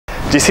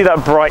Do you see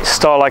that bright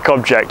star-like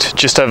object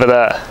just over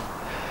there?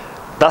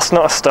 That's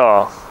not a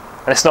star,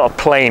 and it's not a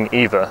plane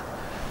either.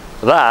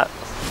 That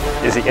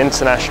is the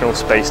International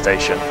Space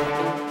Station.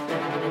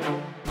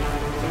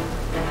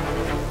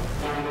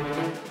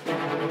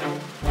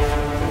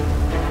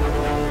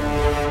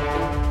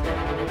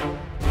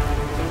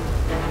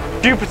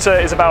 Jupiter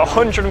is about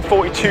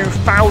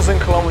 142,000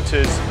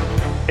 kilometers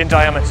in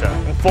diameter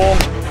and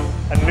forms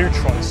a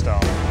neutron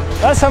star.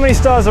 That's how many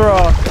stars there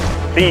are.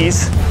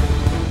 These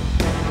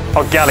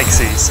are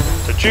galaxies.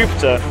 So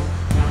Jupiter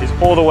is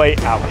all the way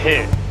out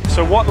here.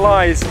 So what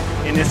lies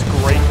in this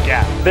great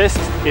gap? This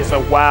is a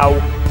wow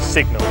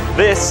signal.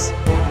 This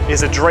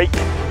is a Drake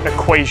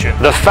equation.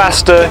 The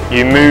faster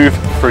you move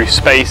through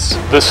space,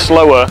 the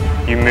slower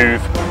you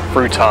move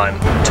through time.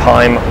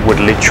 Time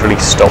would literally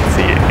stop for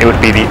you. It would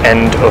be the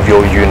end of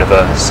your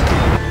universe.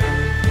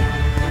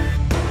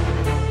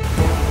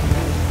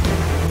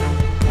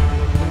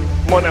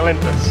 Mount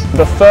Olympus.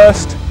 The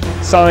first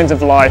signs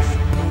of life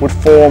would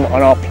form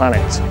on our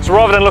planet. So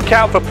rather than look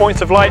out for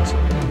points of light,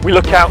 we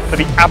look out for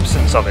the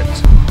absence of it.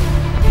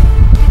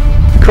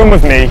 Come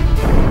with me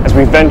as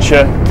we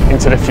venture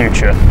into the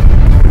future.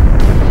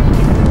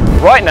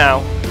 Right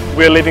now,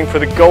 we're living for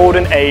the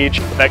golden age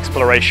of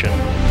exploration.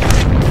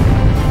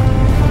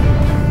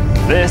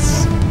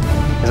 This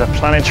is a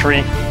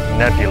planetary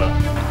nebula.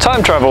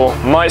 Time travel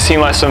might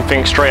seem like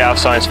something straight out of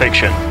science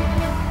fiction,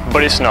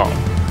 but it's not.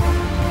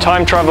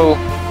 Time travel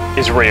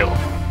is real.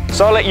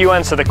 So I'll let you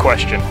answer the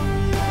question.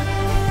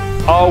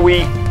 Are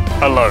we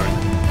alone?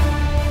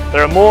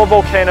 There are more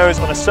volcanoes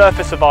on the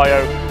surface of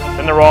Io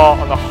than there are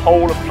on the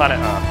whole of planet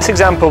Earth. This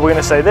example, we're going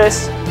to say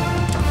this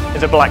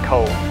is a black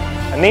hole,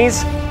 and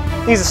these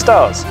are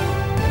stars.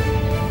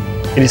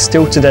 It is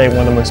still today one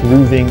of the most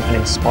moving and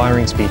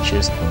inspiring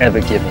speeches ever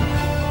given.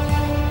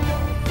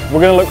 We're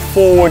going to look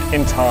forward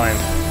in time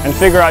and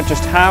figure out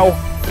just how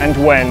and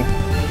when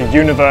the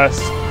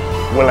universe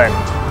will end.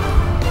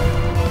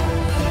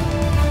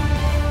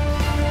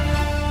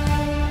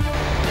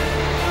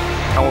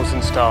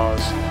 Thousand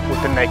stars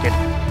with the naked.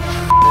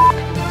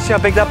 See how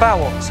big that bat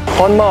was?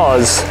 On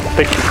Mars,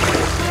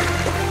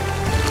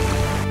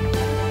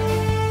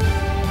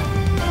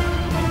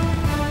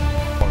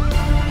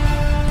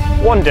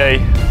 one day,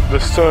 the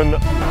sun...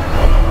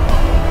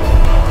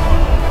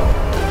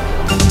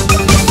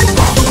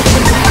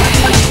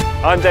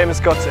 I'm Damon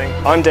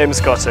𝐀𝐒𝐓𝑑𝐎𝐶. I'm Damon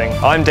𝐀𝐒𝐓𝑑𝐎𝐶.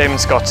 I'm Damon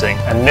𝐀𝐀𝐒𝐓𝑑𝐎𝐶.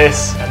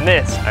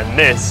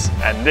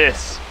 And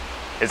this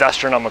is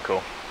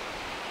Astronomical.